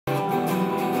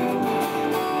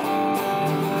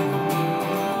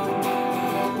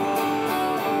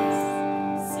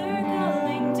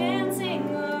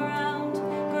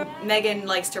Megan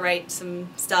likes to write some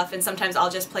stuff, and sometimes I'll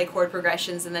just play chord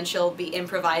progressions and then she'll be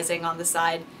improvising on the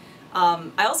side.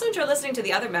 I also enjoy listening to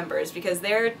the other members because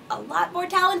they're a lot more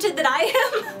talented than I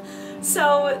am.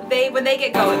 So when they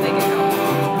get going, they get going.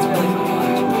 It's really fun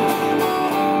to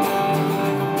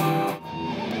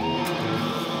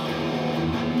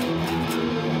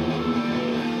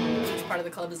watch. Part of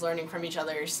the club is learning from each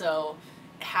other, so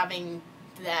having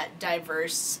that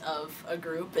diverse of a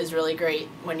group is really great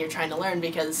when you're trying to learn,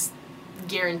 because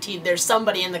guaranteed there's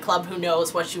somebody in the club who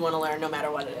knows what you want to learn no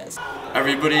matter what it is.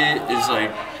 Everybody is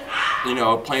like, you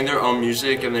know, playing their own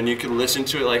music, and then you can listen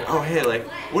to it like, oh hey, like,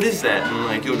 what is that? And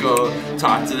like you'll go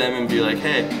talk to them and be like,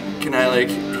 hey, can I like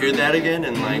hear that again?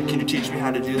 And like, can you teach me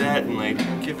how to do that? And like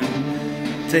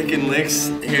taking licks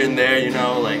here and there, you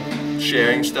know, like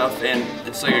sharing stuff, and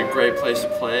it's like a great place to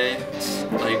play. It's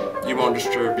like you won't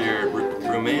disturb your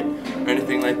roommate or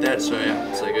anything like that, so yeah,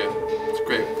 it's a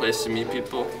great place to meet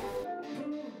people.